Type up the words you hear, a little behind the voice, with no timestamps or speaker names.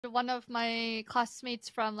one of my classmates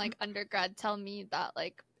from like undergrad tell me that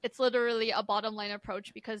like it's literally a bottom line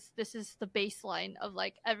approach because this is the baseline of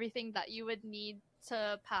like everything that you would need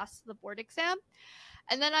to pass the board exam.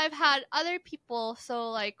 And then I've had other people, so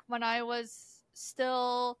like when I was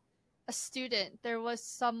still a student, there was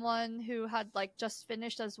someone who had like just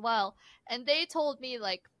finished as well, and they told me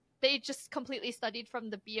like they just completely studied from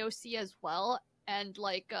the BOC as well, and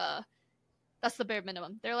like that's the bare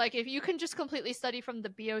minimum. They're like, if you can just completely study from the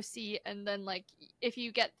BOC and then like if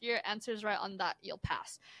you get your answers right on that, you'll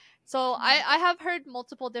pass. So I have heard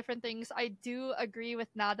multiple different things. I do agree with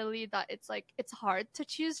Natalie that it's like it's hard to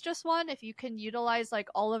choose just one. If you can utilize like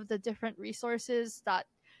all of the different resources that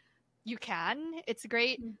you can, it's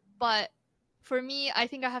great. But for me, I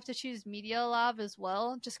think I have to choose Media Lab as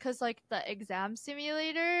well, just because like the exam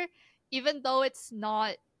simulator, even though it's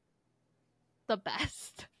not the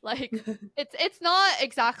best. Like it's not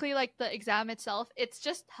exactly like the exam itself. It's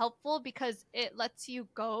just helpful because it lets you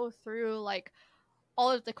go through like all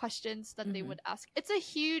of the questions that they would ask. It's a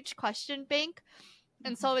huge question bank.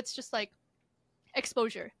 And so it's just like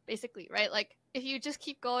exposure basically, right? Like if you just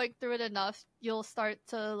keep going through it enough, you'll start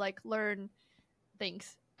to like learn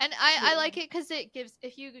things. And I like it because it gives,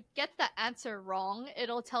 if you get the answer wrong,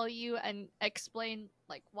 it'll tell you and explain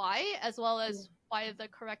like why, as well as why the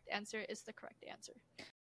correct answer is the correct answer.